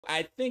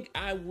I think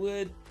I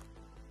would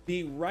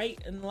be right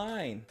in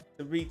line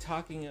to be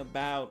talking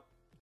about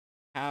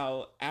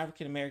how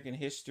African American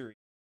history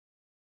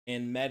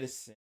in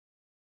medicine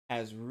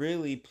has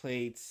really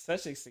played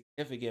such a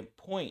significant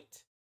point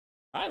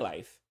in my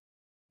life.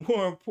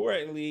 More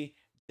importantly,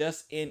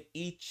 just in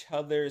each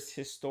other's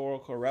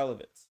historical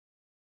relevance.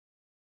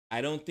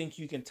 I don't think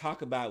you can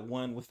talk about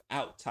one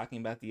without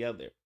talking about the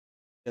other,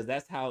 because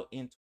that's how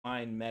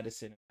entwined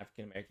medicine and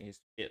African American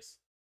history is.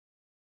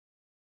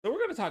 So we're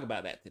going to talk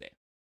about that today.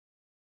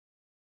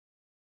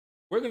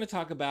 We're going to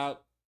talk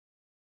about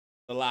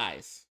the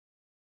lies.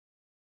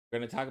 We're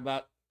going to talk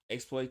about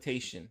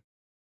exploitation.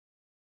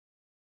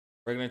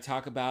 We're going to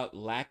talk about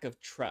lack of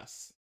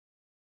trust.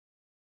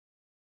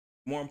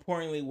 More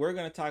importantly, we're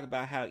going to talk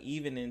about how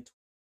even in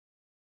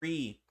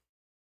 23,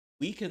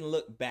 we can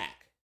look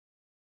back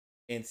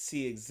and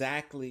see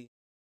exactly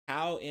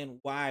how and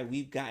why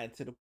we've gotten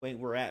to the point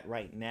we're at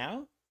right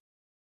now,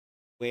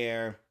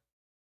 where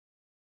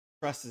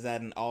trust is at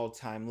an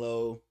all-time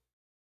low.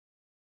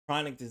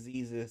 Chronic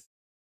diseases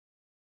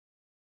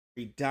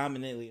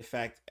predominantly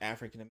affect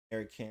African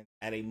Americans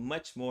at a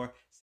much more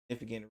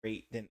significant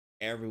rate than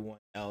everyone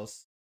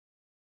else.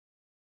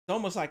 It's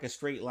almost like a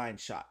straight line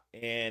shot.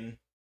 And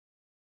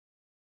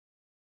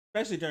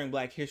especially during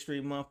Black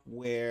History Month,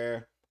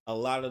 where a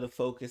lot of the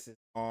focus is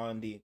on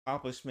the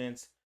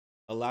accomplishments,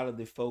 a lot of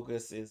the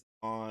focus is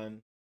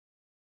on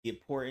the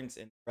importance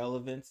and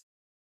relevance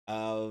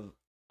of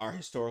our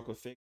historical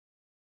figures.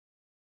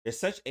 There's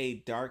such a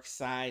dark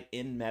side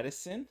in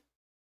medicine.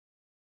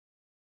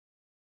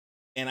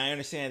 And I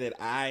understand that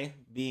I,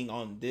 being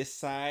on this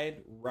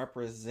side,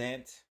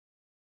 represent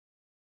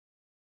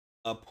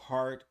a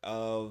part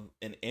of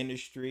an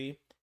industry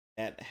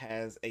that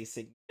has a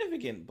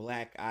significant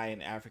Black eye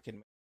in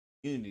African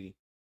community,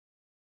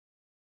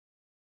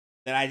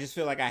 that I just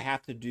feel like I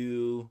have to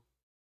do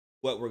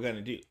what we're going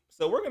to do.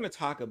 So we're going to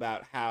talk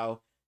about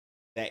how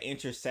that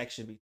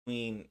intersection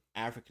between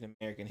African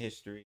American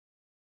history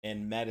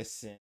and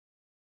medicine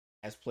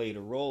has played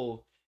a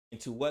role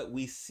into what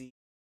we see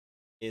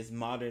is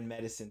modern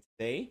medicine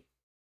today,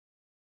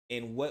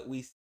 and what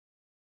we see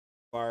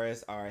as far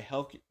as our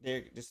health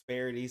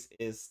disparities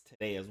is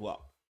today as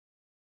well.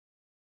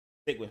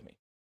 Stick with me.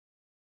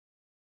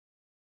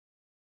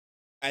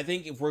 I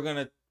think if we're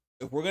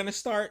gonna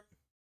start,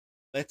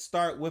 let's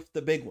start with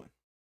the big one.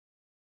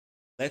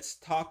 Let's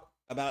talk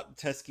about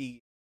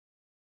Tuskegee.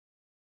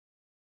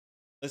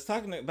 Let's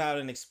talk about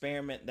an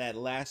experiment that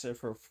lasted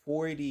for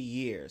 40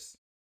 years.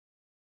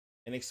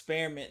 An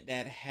experiment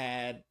that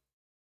had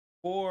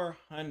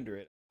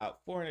 400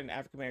 African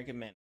American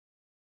men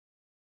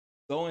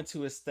go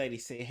into a study,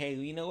 say, hey,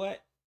 you know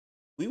what?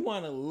 We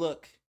want to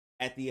look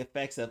at the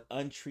effects of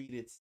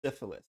untreated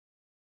syphilis.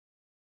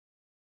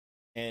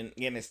 And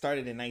again, it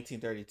started in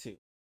 1932.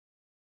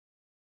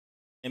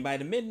 And by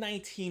the mid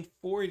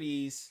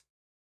 1940s,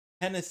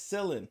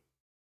 penicillin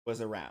was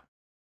around.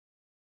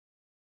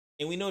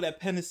 And we know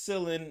that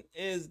penicillin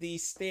is the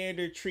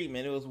standard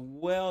treatment. It was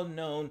well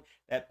known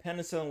that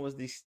penicillin was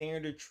the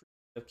standard treatment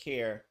of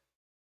care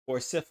for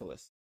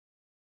syphilis.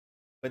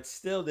 But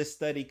still, this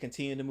study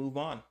continued to move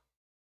on.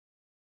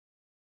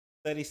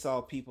 The study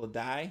saw people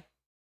die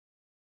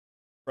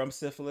from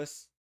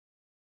syphilis.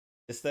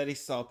 The study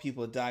saw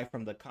people die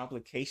from the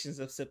complications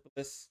of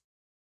syphilis.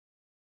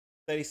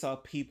 The study saw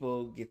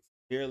people get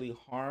severely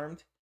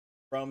harmed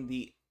from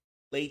the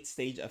late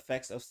stage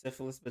effects of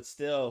syphilis. But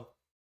still,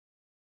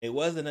 it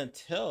wasn't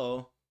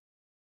until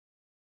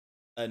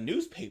a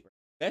newspaper,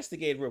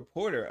 investigative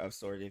reporter of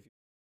sorts, if you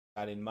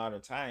got in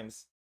modern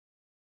times,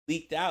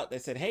 leaked out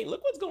that said, hey,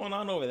 look what's going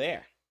on over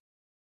there.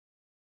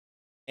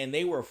 And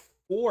they were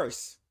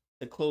forced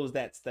to close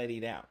that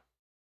study down.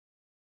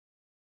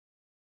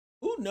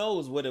 Who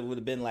knows what it would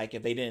have been like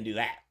if they didn't do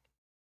that?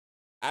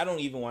 I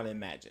don't even want to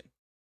imagine.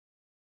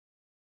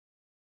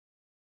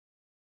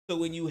 So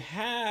when you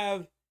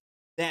have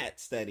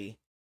that study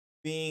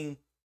being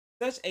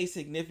such a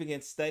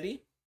significant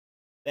study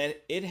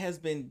that it has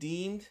been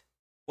deemed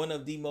one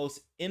of the most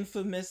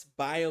infamous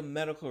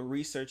biomedical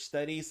research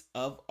studies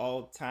of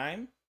all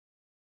time,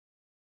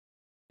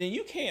 then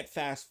you can't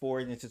fast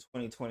forward into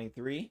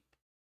 2023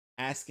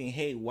 asking,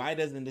 hey, why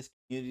doesn't this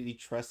community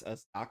trust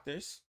us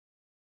doctors?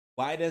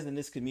 Why doesn't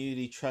this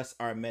community trust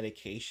our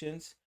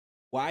medications?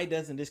 Why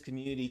doesn't this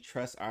community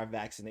trust our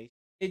vaccination?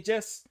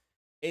 It's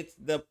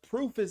the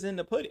proof is in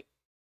the pudding.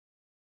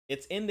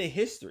 It's in the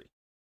history.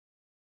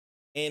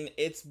 And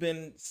it's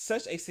been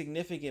such a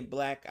significant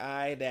Black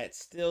eye that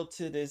still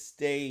to this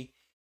day,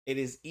 it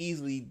is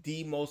easily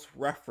the most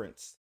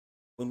referenced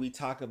when we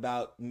talk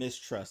about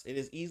mistrust. It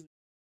is easily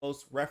the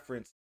most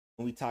referenced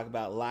when we talk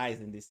about lies,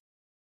 and this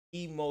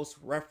the most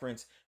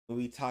referenced when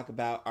we talk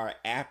about our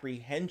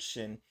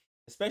apprehension,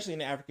 especially in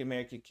the African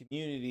American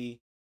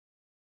community,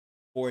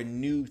 for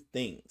new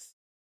things,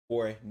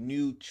 for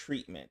new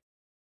treatment,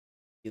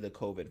 the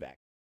COVID vaccine.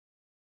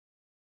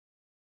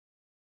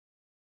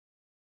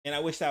 And I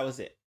wish that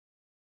was it.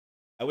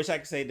 I wish I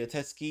could say the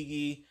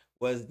Tuskegee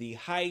was the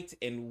height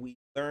and we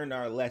learned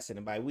our lesson.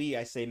 And by we,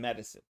 I say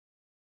medicine.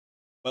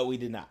 but we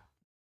did not.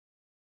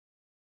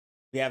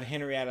 We have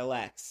Henrietta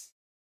Lacks,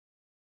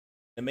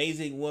 an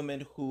amazing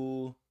woman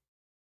who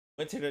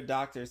went to the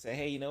doctor and said,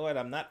 hey, you know what?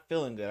 I'm not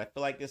feeling good. I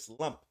feel like this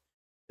lump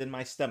is in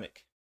my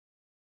stomach.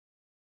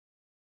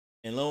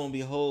 And lo and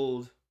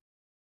behold,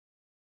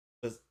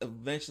 was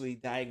eventually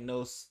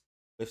diagnosed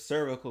with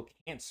cervical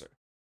cancer.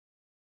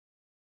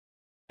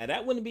 Now,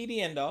 that wouldn't be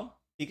the end all,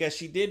 because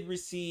she did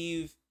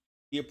receive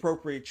the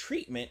appropriate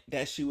treatment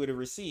that she would have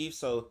received.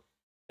 So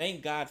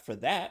thank God for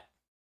that.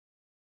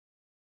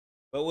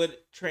 But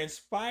what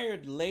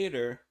transpired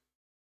later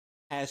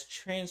has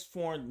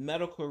transformed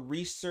medical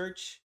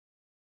research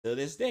to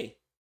this day,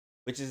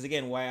 which is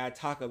again why I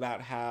talk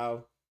about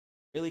how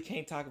really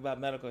can't talk about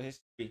medical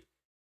history,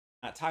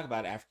 not talk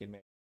about African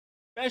Americans,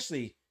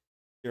 especially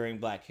during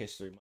Black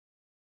History Month.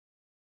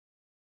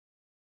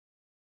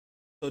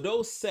 So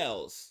those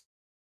cells,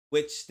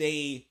 which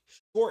they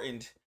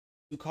shortened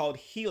to called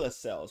HeLa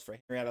cells for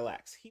Henrietta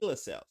Lacks, HeLa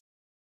cells,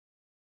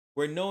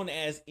 were known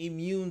as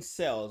immune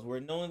cells, were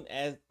known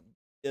as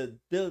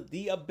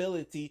the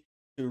ability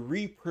to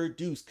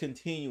reproduce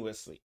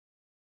continuously.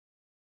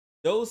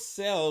 Those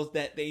cells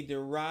that they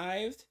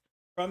derived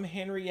from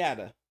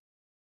Henrietta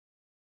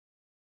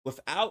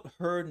without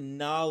her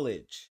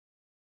knowledge.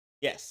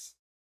 Yes.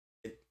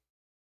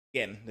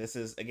 This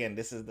is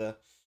the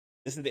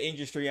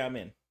industry I'm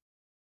in.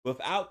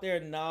 Without their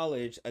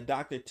knowledge, a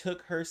doctor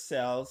took her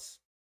cells,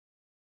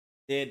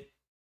 did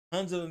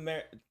tons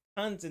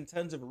and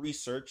tons of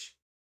research,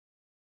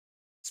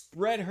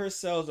 spread her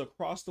cells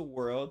across the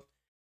world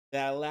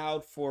that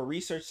allowed for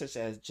research such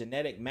as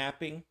genetic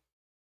mapping,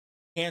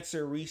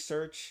 cancer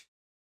research,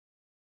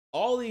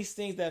 all these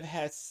things that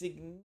have had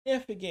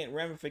significant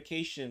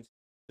ramifications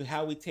to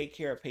how we take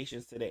care of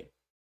patients today.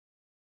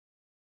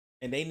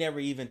 And they never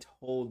even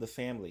told the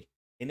family.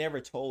 They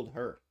never told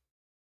her.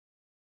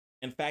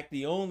 In fact,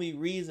 the only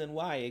reason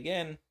why,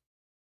 again,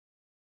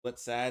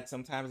 what's sad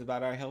sometimes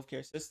about our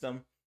healthcare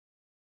system,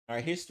 our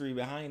history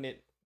behind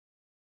it,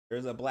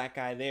 there's a Black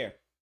guy there.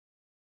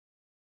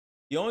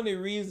 The only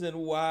reason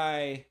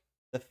why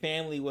the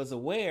family was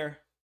aware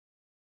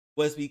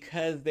was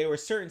because there were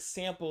certain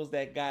samples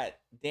that got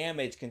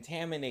damaged,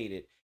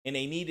 contaminated, and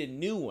they needed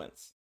new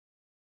ones.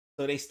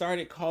 So they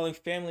started calling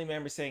family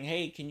members saying,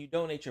 hey, can you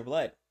donate your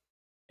blood?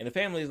 And the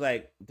family's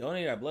like,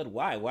 donate our blood?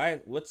 Why?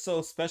 What's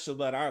so special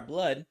about our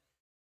blood?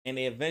 And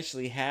they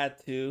eventually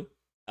had to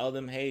tell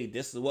them, hey,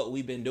 this is what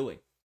we've been doing.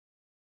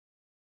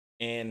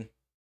 And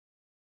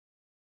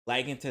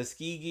like in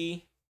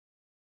Tuskegee,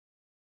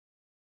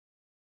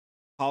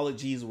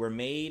 apologies were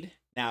made.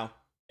 Now,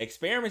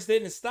 experiments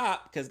didn't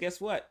stop, because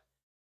guess what?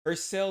 Her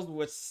cells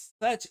were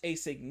such a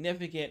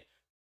significant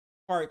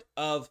part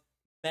of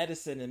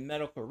medicine and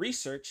medical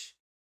research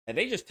that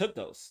they just took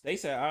those. They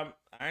said,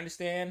 I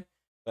understand,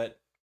 but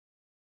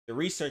the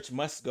research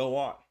must go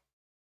on.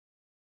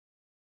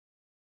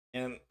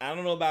 And I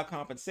don't know about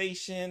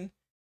compensation.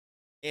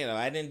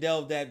 I didn't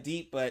delve that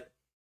deep, but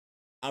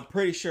I'm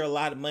pretty sure a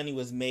lot of money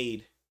was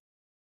made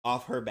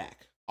off her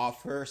back,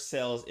 off her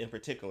cells in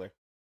particular, to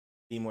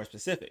be more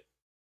specific.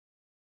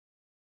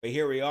 But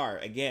here we are,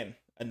 again,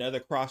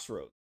 another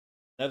crossroads,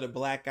 another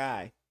Black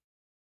eye,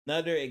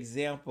 another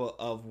example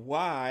of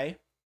why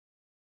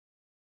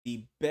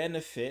the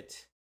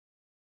benefit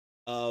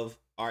of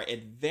our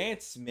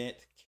advancement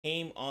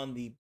came on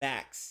the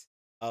backs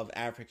of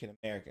African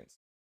Americans.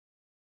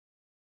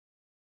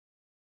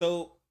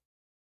 So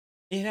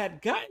it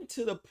had gotten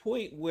to the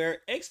point where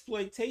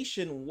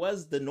exploitation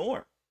was the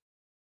norm.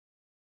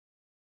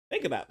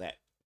 Think about that.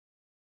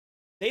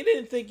 They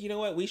didn't think, you know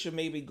what, we should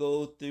maybe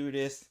go through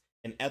this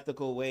in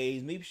ethical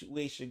ways. Maybe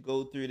we should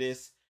go through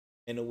this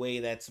in a way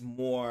that's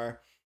more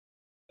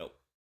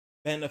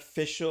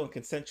beneficial and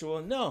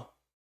consensual. No,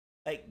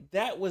 like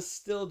that was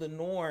still the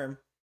norm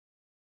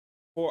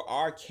for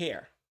our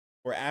care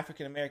for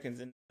African Americans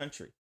in the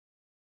country.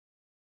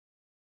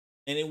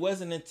 And it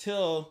wasn't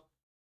until,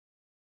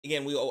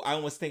 again, I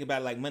almost think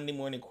about it like Monday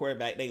Morning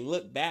Quarterback. They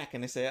look back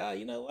and they say, oh,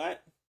 you know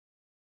what?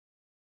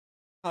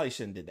 Probably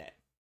shouldn't have did that.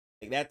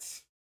 Like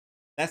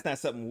that's not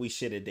something we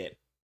should have did.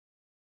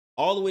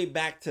 All the way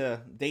back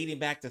to dating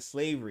back to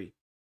slavery,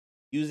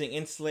 using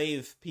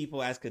enslaved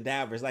people as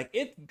cadavers. Like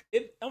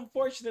it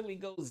unfortunately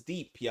goes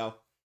deep, yo.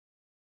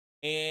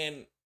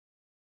 And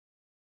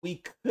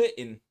we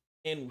couldn't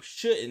and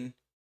shouldn't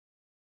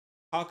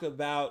talk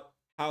about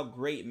how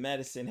great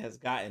medicine has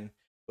gotten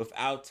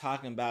without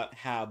talking about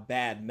how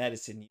bad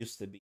medicine used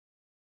to be,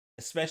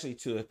 especially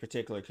to a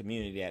particular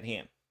community at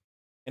hand.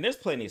 And there's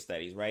plenty of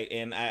studies, right?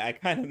 And I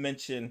kind of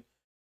mentioned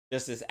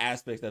just this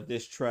aspect of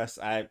distrust.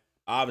 I've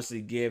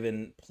obviously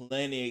given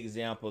plenty of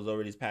examples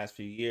over these past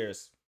few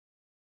years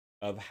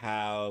of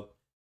how,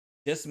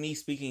 just me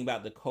speaking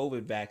about the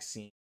COVID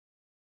vaccine,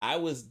 I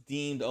was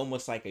deemed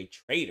almost like a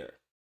traitor.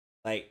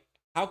 Like,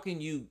 how can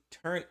you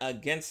turn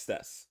against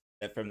us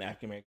from the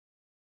African American?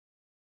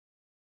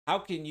 How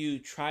can you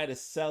try to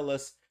sell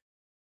us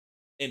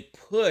and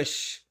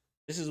push?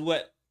 This is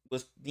what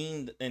was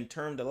deemed and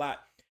termed a lot.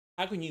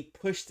 How can you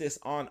push this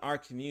on our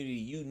community?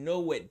 You know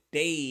what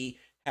they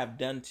have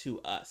done to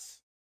us.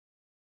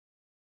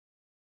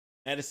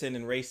 medicine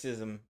and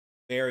racism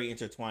very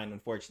intertwined,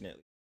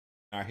 unfortunately,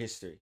 in our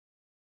history.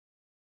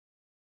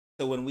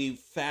 So when we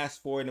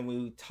fast forward and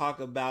we talk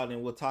about,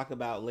 and we'll talk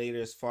about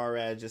later, as far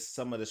as just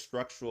some of the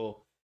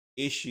structural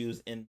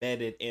issues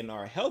embedded in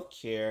our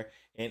healthcare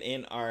and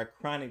in our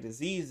chronic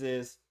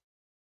diseases,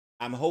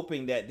 I'm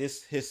hoping that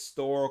this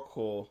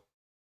historical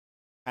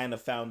kind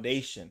of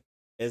foundation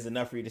is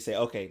enough for you to say,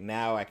 okay,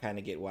 now I kind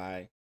of get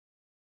why,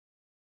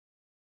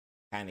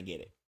 kind of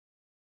get it.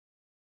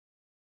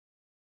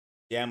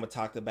 JAMA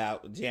talked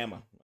about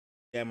JAMA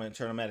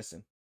Internal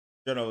Medicine,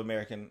 Journal of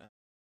American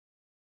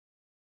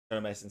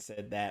Internal Medicine,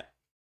 said that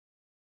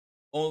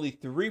only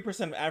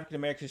 3% of African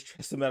Americans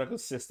trust the medical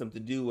system to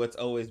do what's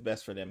always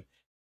best for them.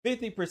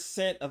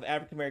 50% of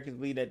African Americans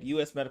believe that the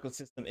U.S. medical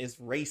system is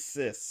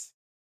racist.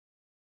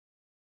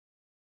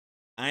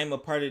 I'm a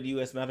part of the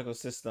U.S. medical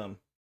system.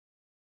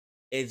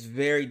 It's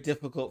very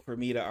difficult for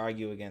me to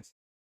argue against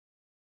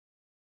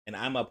it. And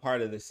I'm a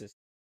part of the system.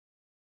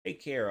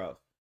 Take care of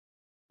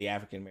the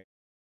African American,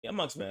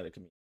 amongst my other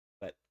communities,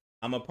 but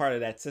I'm a part of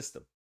that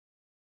system.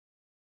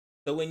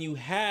 So when you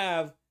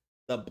have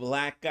the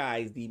black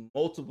guys, the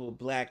multiple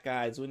black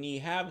guys, when you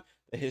have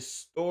the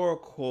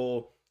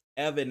historical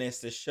evidence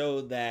to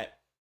show that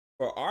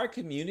for our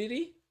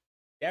community,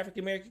 the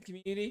African American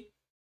community,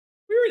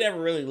 we were never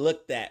really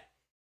looked at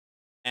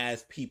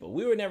as people.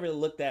 We were never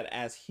looked at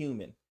as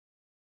human.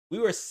 We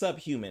were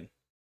subhuman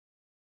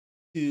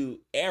to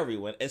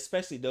everyone,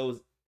 especially those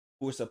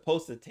who were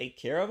supposed to take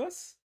care of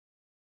us.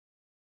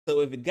 So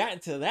if it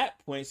got to that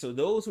point, so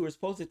those who were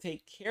supposed to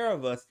take care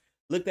of us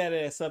looked at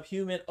it as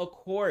subhuman, of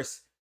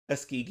course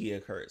Tuskegee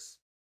occurs.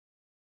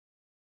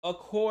 Of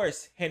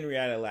course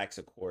Henrietta Lacks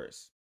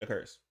occurs.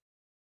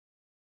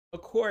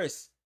 Of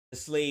course the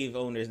slave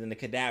owners and the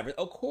cadavers,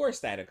 of course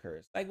that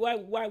occurs. Like,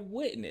 why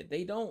wouldn't it?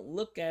 They don't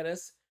look at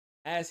us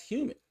as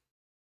human.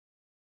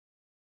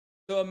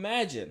 So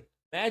imagine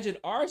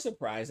our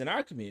surprise in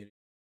our community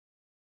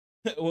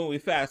when we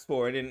fast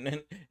forward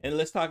and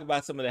let's talk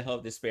about some of the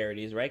health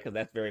disparities, right? Because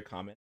that's very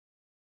common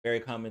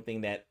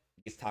thing that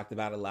gets talked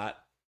about a lot.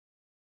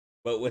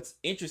 But what's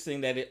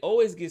interesting that it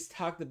always gets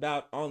talked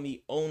about on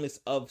the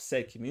onus of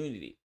said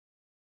community.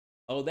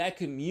 Oh, that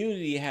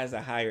community has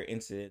a higher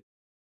incidence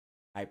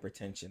of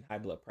hypertension, high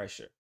blood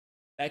pressure.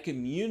 That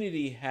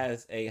community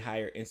has a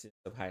higher incidence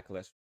of high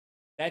cholesterol.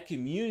 That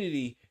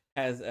community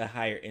has a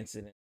higher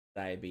incidence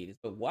of diabetes.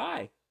 But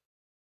why?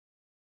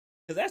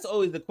 Because that's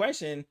always the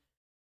question.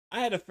 I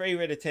had a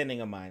favorite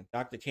attending of mine,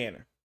 Dr.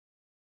 Canner,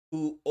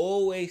 who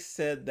always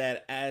said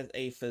that as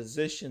a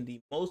physician,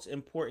 the most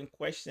important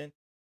question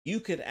you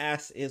could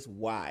ask is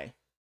why.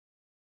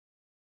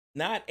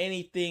 Not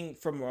anything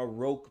from a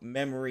rote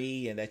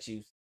memory and that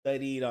you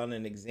studied on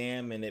an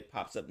exam and it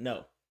pops up.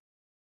 No,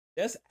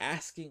 just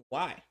asking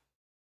why.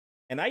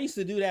 And I used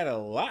to do that a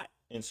lot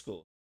in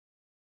school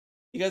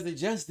because it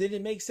just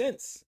didn't make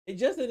sense. It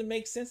just didn't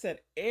make sense that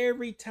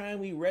every time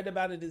we read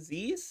about a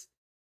disease,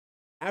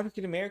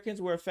 African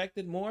Americans were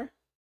affected more.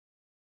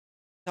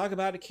 Talk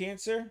about a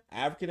cancer,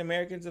 African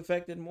Americans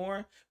affected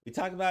more. We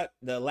talk about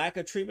the lack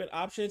of treatment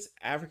options,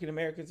 African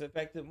Americans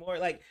affected more.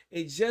 Like,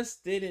 it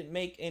just didn't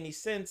make any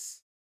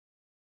sense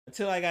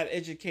until I got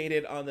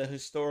educated on the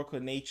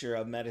historical nature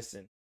of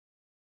medicine.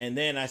 And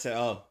then I said,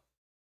 oh,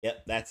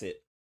 yep, that's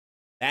it.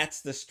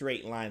 That's the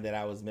straight line that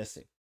I was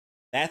missing.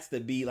 That's the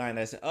B line.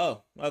 I said,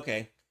 oh,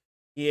 okay.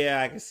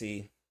 Yeah, I can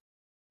see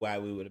why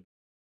we would have.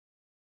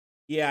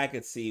 Yeah, I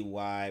could see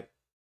why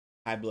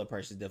high blood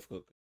pressure is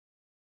difficult.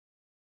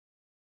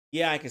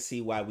 Yeah, I can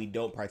see why we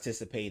don't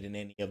participate in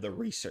any of the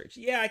research.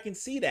 Yeah, I can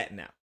see that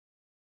now.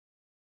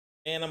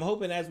 And I'm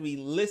hoping as we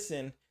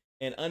listen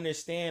and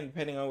understand,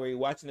 depending on where you're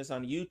watching this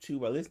on YouTube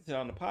or listening to it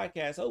on the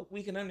podcast, hope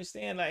we can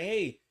understand, like,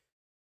 hey,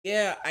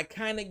 yeah, I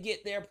kind of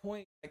get their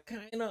point. I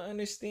kind of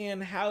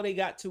understand how they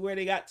got to where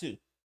they got to.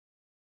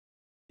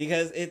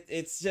 Because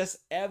it's just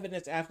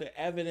evidence after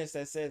evidence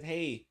that says,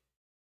 hey,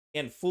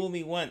 and fool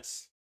me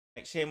once,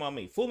 like, shame on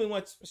me. Fool me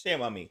once,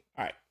 shame on me.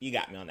 All right, you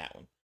got me on that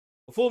one.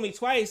 But fool me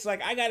twice,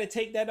 like, I got to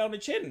take that on the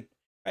chin,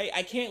 right?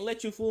 I can't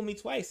let you fool me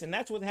twice, and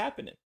that's what's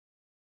happening.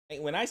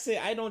 Like, when I say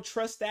I don't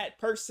trust that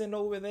person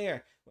over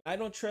there, I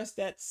don't trust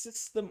that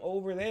system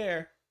over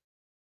there,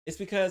 it's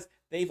because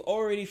they've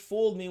already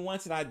fooled me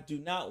once, and I do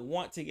not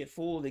want to get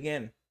fooled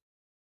again.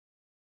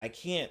 I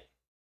can't.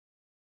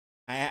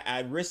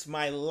 I risk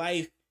my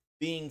life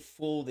being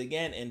fooled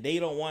again, and they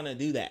don't want to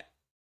do that.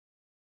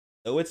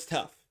 So it's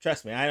tough.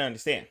 Trust me, I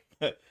understand.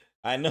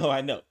 I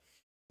know.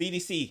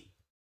 CDC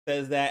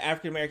says that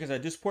African Americans are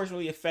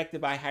disproportionately affected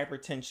by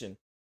hypertension,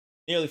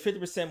 nearly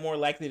 50% more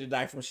likely to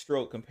die from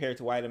stroke compared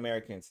to white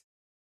Americans.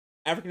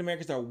 African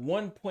Americans are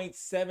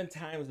 1.7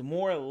 times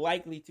more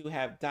likely to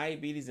have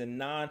diabetes than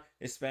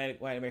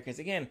non-Hispanic white Americans.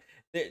 Again,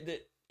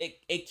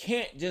 it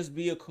can't just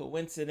be a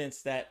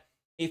coincidence that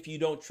if you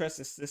don't trust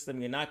the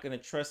system, you're not going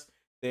to trust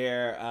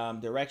their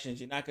directions,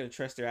 you're not going to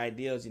trust their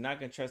ideals, you're not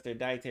going to trust their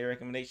dietary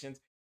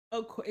recommendations.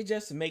 It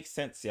just makes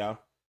sense, y'all.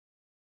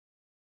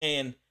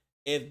 And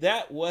if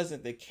that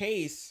wasn't the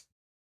case,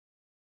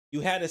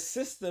 you had a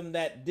system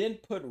that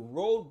didn't put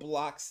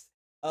roadblocks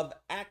of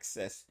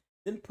access,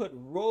 then put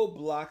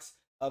roadblocks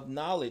of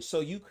knowledge. So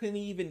you couldn't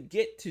even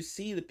get to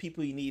see the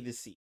people you need to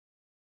see.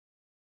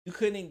 You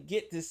couldn't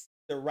get to see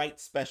the right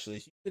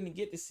specialist. You couldn't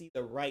get to see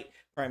the right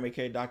primary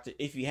care doctor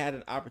if you had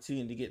an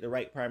opportunity to get the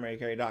right primary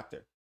care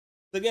doctor.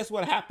 So guess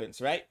what happens,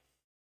 right?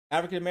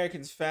 African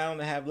Americans found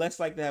to have less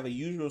likely to have a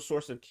usual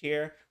source of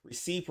care,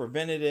 receive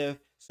preventative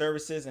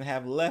services, and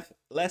have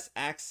less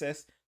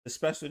access to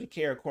specialty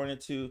care, according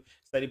to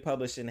a study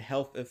published in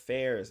Health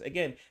Affairs.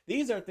 Again,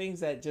 these are things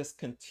that just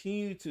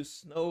continue to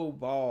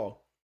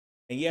snowball.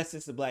 And yes,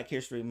 it's a Black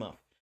History Month.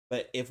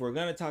 But if we're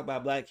going to talk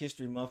about Black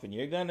History Month and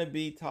you're going to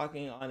be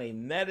talking on a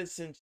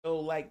medicine show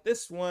like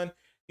this one,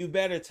 you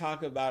better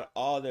talk about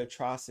all the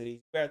atrocities.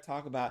 You better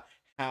talk about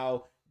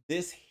how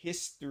this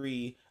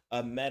history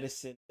of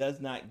medicine does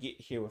not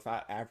get here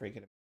without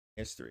African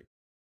history.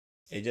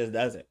 It just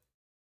doesn't.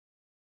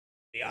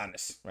 Be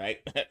honest, right?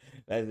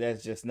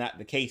 That's just not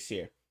the case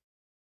here.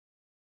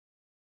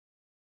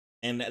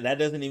 And that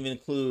doesn't even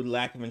include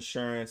lack of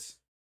insurance,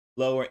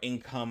 lower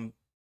income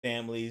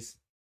families,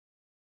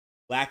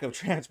 lack of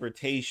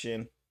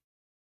transportation,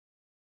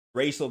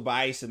 racial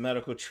bias in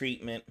medical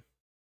treatment,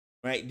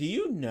 right? Do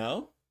you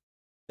know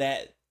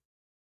that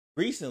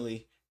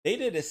recently they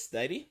did a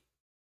study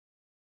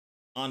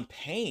on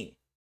pain?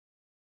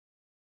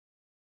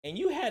 And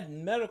you had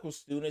medical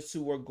students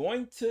who were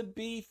going to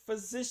be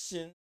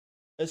physicians,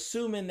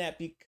 assuming that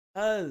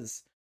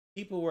because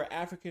people were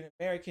African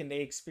American, they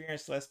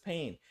experienced less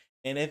pain.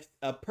 And if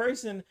a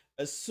person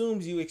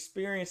assumes you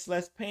experience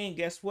less pain,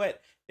 guess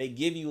what? They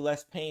give you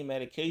less pain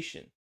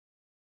medication.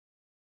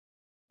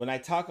 When I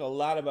talk a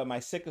lot about my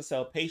sickle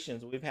cell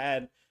patients, we've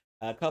had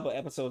a couple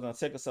episodes on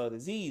sickle cell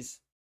disease.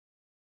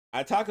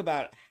 I talk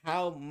about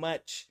how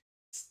much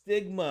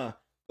stigma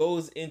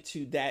goes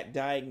into that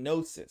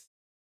diagnosis.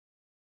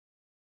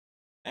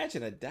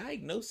 Imagine a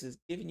diagnosis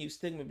giving you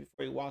stigma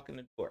before you walk in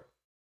the door.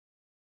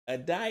 A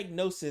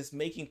diagnosis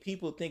making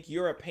people think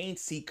you're a pain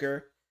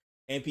seeker.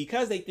 And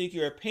because they think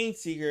you're a pain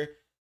seeker,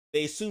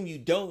 they assume you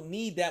don't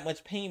need that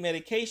much pain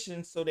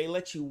medication, so they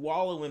let you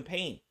wallow in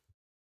pain.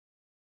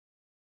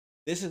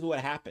 This is what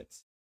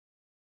happens.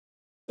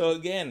 So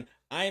again,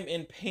 I'm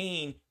in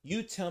pain.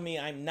 You tell me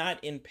I'm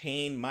not in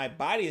pain. My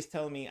body is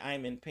telling me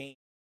I'm in pain.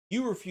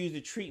 You refuse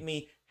to treat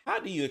me. How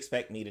do you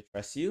expect me to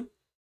trust you?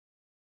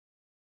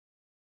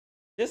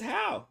 Just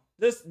how?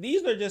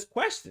 These are just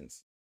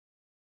questions.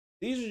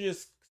 These are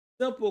just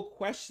simple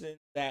questions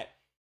that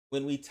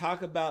when we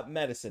talk about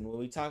medicine, when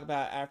we talk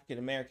about African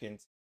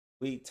Americans,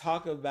 we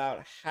talk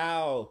about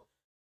how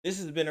this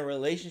has been a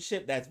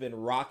relationship that's been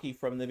rocky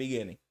from the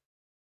beginning.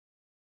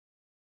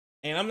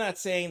 And I'm not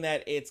saying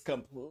that it's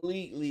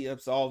completely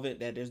absolvent,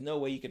 that there's no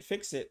way you can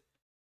fix it,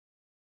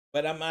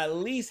 but I'm at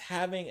least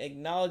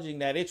acknowledging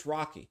that it's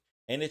rocky.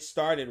 And it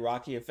started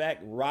rocky. In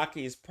fact,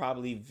 rocky is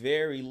probably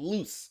very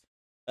loose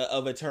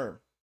of a term.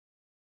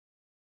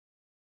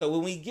 So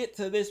when we get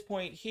to this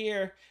point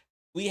here,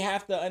 we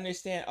have to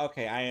understand,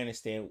 okay, I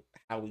understand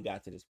how we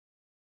got to this.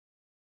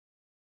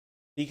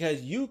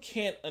 Because you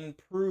can't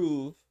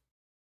improve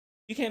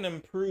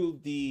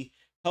the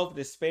health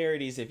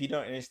disparities if you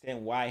don't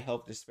understand why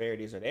health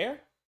disparities are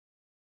there.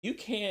 You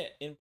can't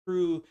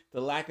improve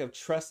the lack of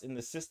trust in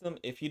the system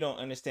if you don't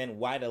understand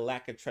why the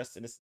lack of trust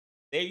in the system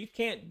is there. You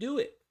can't do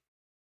it.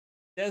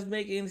 It doesn't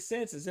make any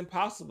sense. It's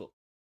impossible.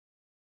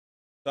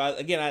 So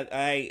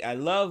I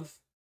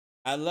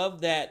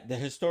love that the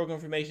historical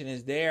information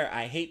is there.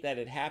 I hate that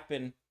it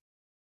happened.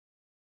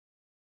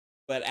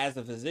 But as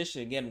a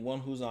physician, again, one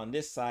who's on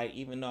this side,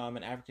 even though I'm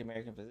an African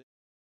American physician,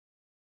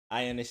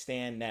 I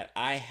understand that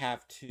I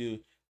have to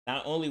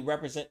not only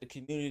represent the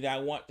community that I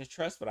want to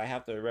trust, but I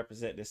have to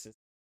represent this system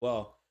as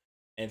well.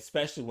 And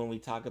especially when we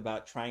talk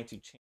about trying to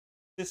change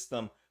the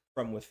system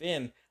from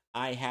within,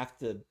 I have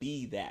to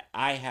be that.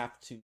 I have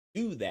to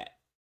do that.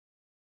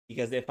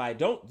 Because if I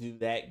don't do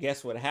that,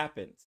 guess what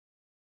happens?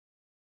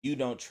 You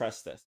don't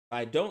trust us. If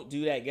I don't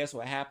do that, guess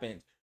what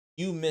happens?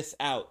 You miss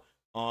out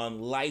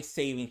on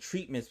life-saving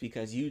treatments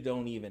because you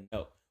don't even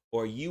know.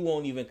 Or you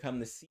won't even come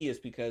to see us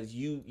because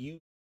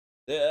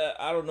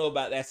I don't know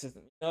about that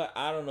system. You know what?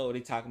 I don't know what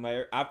they're talking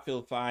about. I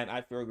feel fine.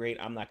 I feel great.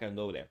 I'm not going to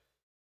go there.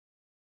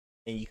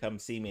 And you come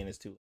see me and it's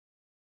too late.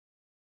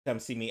 Come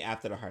see me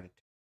after the heart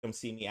attack. Come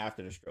see me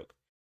after the stroke.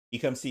 You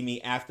come see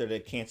me after the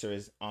cancer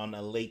is on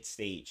a late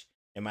stage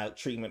and my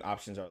treatment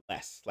options are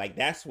less. Like,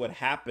 that's what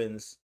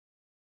happens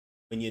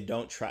when you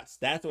don't trust.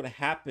 That's what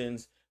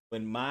happens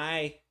when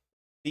my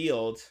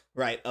field,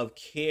 right, of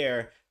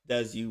care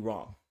does you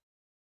wrong.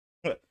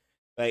 Like,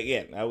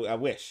 again, I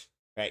wish,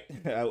 right?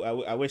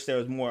 I wish there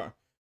was more.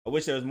 I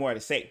wish there was more to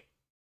say.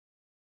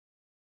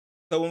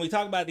 So when we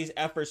talk about these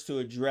efforts to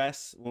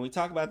address, when we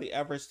talk about the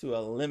efforts to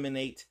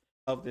eliminate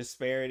health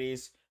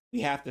disparities,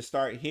 we have to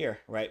start here,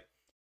 right?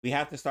 We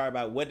have to start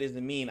about what does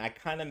it mean. I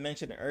kind of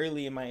mentioned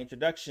early in my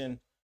introduction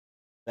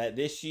that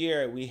this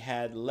year we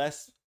had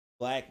less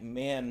Black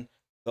men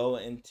go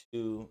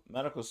into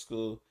medical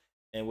school,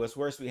 and what's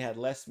worse, we had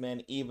less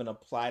men even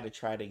apply to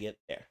try to get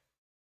there.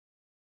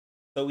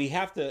 So we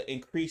have to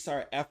increase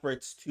our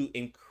efforts to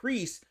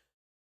increase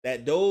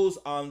that those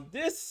on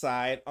this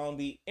side, on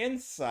the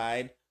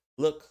inside,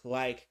 look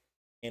like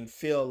and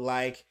feel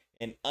like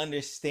and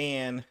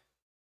understand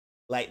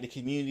like the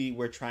community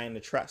we're trying to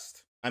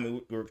trust. I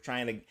mean, we're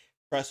trying to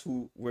trust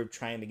who we're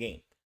trying to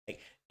gain. Like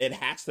it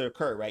has to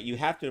occur, right? You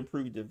have to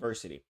improve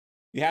diversity.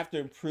 You have to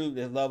improve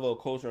the level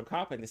of cultural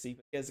competency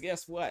because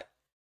guess what?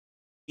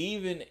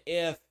 Even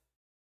if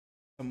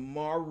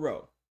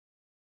tomorrow,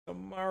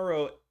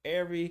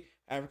 every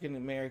African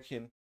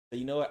American,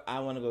 you know what, I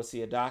want to go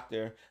see a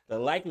doctor, the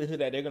likelihood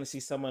that they're going to see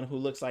someone who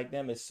looks like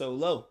them is so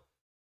low.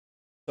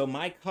 So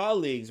my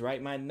colleagues,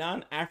 right, my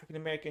non-African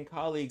American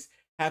colleagues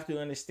have to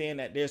understand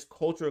that there's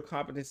cultural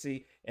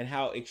competency and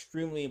how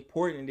extremely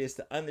important it is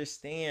to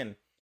understand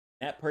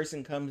that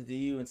person comes to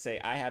you and say,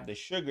 I have the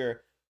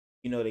sugar,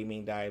 you know they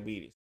mean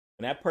diabetes.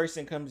 When that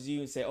person comes to you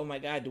and say, oh my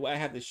God, do I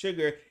have the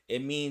sugar?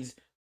 It means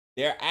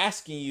they're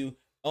asking you,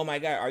 oh my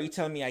God, are you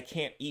telling me I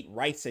can't eat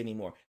rice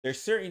anymore?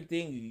 There's certain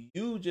things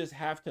you just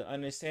have to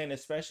understand,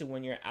 especially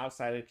when you're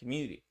outside of the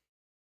community.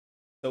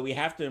 So we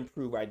have to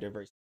improve our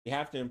diversity. We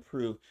have to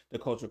improve the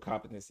cultural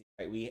competency,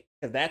 right?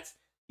 Because that's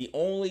the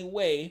only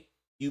way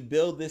you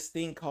build this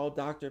thing called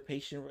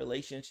doctor-patient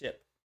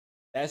relationship.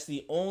 That's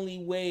the only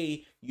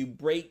way you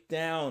break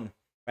down,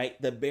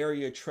 right, the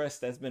barrier of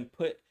trust that's been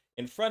put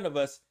in front of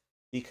us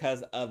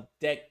because of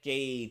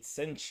decades,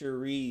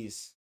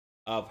 centuries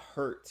of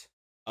hurt,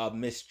 of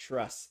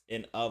mistrust,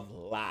 and of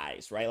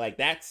lies, right? Like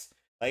that's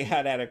like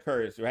how that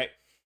occurs, right?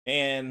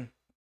 And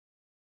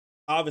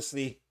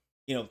obviously,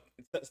 you know,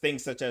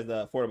 things such as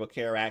the Affordable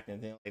Care Act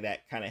and things like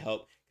that kind of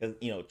help because,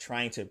 you know,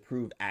 trying to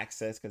improve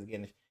access. Because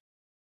again, if you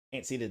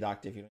can't see the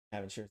doctor if you don't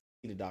have insurance,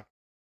 see the doctor.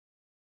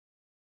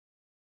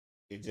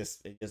 It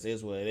just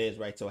is what it is,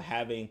 right? So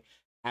having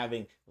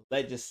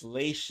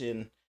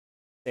legislation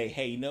say,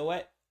 hey, you know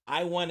what?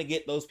 I want to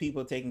get those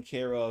people taken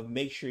care of.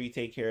 Make sure you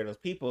take care of those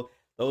people.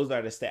 Those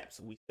are the steps.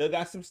 We still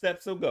got some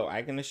steps to go.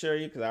 I can assure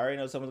you, because I already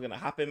know someone's gonna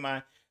hop in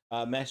my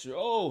message.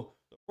 Oh,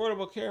 the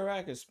Affordable Care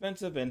Act is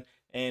expensive,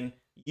 and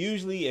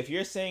usually if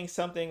you're saying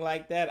something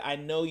like that, I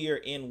know you're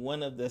in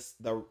one of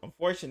the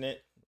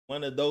unfortunate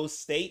one of those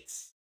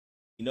states.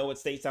 You know what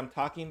states I'm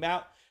talking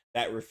about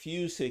that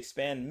refuse to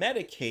expand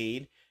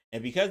Medicaid,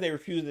 and because they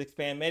refuse to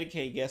expand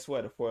Medicaid, guess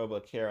what?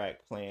 Affordable Care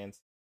Act plans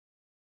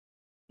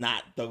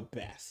not the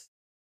best.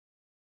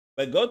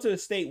 But go to a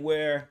state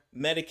where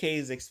Medicaid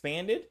is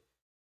expanded,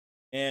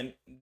 and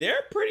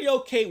they're pretty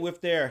okay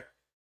with their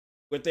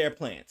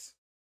plans.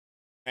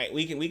 Right?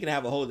 We can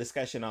have a whole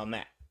discussion on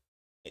that.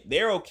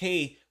 They're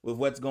okay with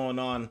what's going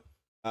on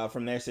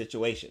from their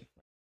situation.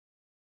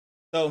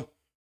 So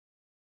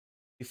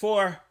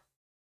before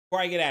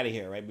I get out of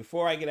here, right?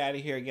 Before I get out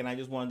of here again, I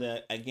just wanted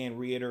to again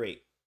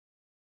reiterate.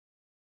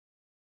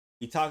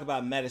 We talk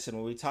about medicine,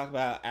 when we talk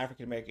about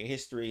African American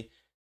history,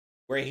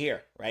 we're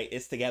here, right?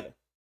 It's together.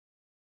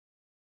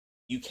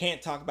 You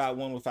can't talk about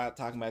one without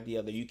talking about the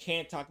other. You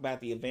can't talk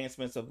about the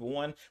advancements of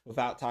one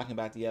without talking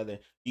about the other.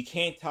 You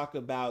can't talk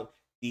about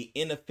the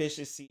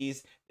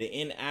inefficiencies, the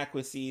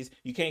inadequacies.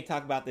 You can't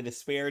talk about the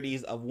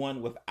disparities of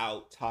one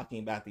without talking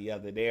about the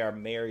other. They are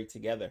married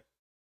together.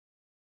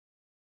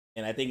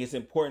 And I think it's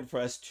important for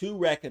us to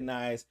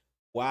recognize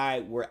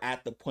why we're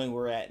at the point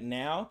we're at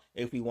now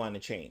if we want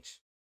to change.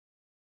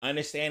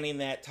 Understanding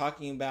that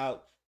talking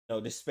about, you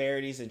know,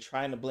 disparities and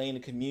trying to blame the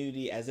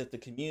community as if the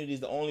community is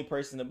the only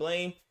person to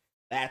blame,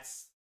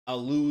 that's a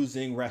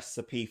losing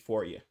recipe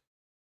for you,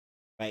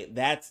 right?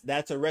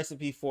 That's a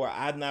recipe for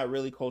I'm not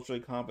really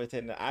culturally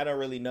competent. I don't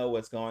really know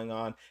what's going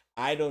on.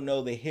 I don't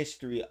know the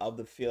history of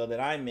the field that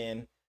I'm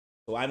in,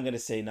 so I'm gonna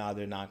say no,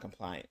 they're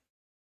non-compliant.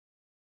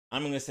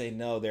 I'm gonna say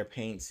no, they're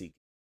pain seeking.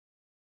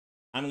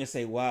 I'm gonna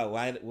say why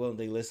won't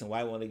they listen?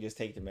 Why won't they just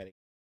take the medication?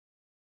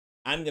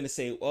 I'm gonna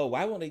say, oh,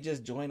 why won't they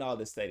just join all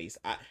the studies?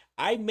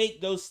 I make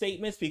those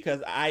statements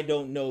because I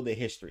don't know the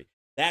history.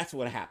 That's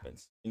what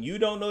happens. When you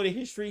don't know the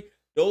history,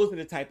 those are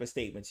the type of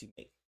statements you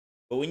make.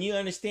 But when you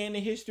understand the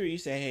history, you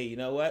say, hey, you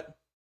know what?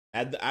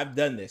 I've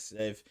done this.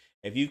 If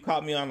you've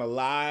caught me on a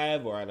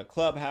live or at a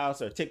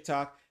clubhouse or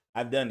TikTok,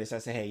 I've done this. I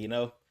say, hey, you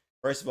know,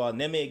 first of all,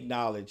 let me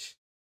acknowledge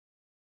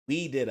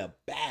we did a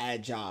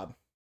bad job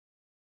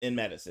in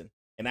medicine.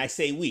 And I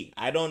say we.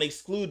 I don't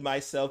exclude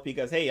myself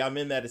because, hey, I'm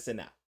in medicine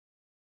now.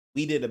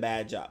 We did a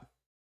bad job.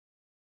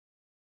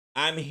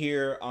 I'm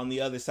here on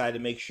the other side to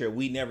make sure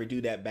we never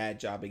do that bad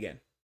job again.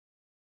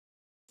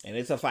 And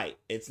it's a fight.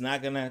 It's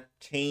not going to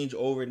change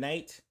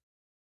overnight,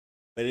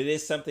 but it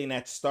is something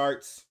that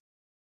starts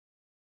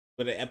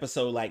with an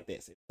episode like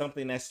this. It's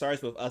something that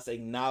starts with us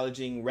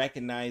acknowledging,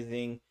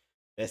 recognizing,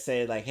 that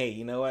says like, hey,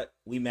 you know what?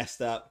 We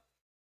messed up.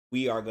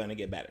 We are going to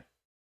get better.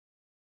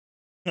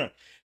 So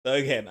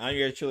again, I'm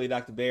your truly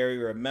Dr. Barry.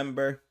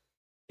 Remember,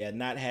 you have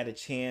not had a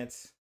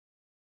chance,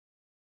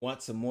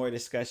 want some more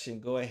discussion,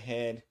 go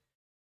ahead,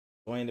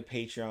 join the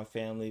Patreon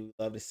family. We'd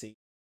love to see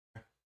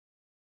you.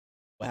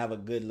 We'll have a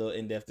good little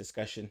in-depth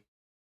discussion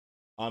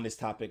on this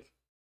topic.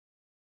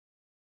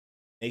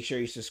 Make sure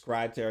you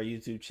subscribe to our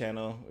YouTube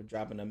channel. We're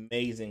dropping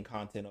amazing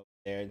content over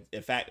there.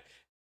 In fact,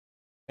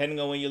 depending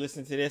on when you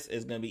listen to this,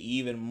 it's going to be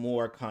even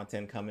more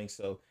content coming.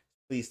 So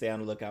please stay on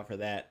the lookout for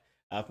that.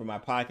 For my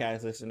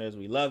podcast listeners,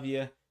 we love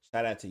you.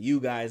 Shout out to you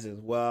guys as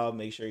well.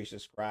 Make sure you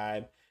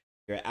subscribe.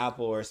 If you're an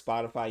Apple or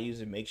Spotify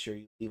user, make sure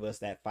you leave us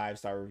that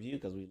 5-star review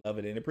because we love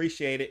it and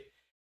appreciate it.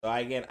 So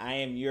again, I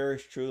am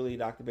yours truly,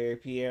 Dr. Barry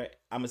Pierre.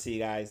 I'm going to see you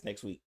guys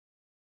next week.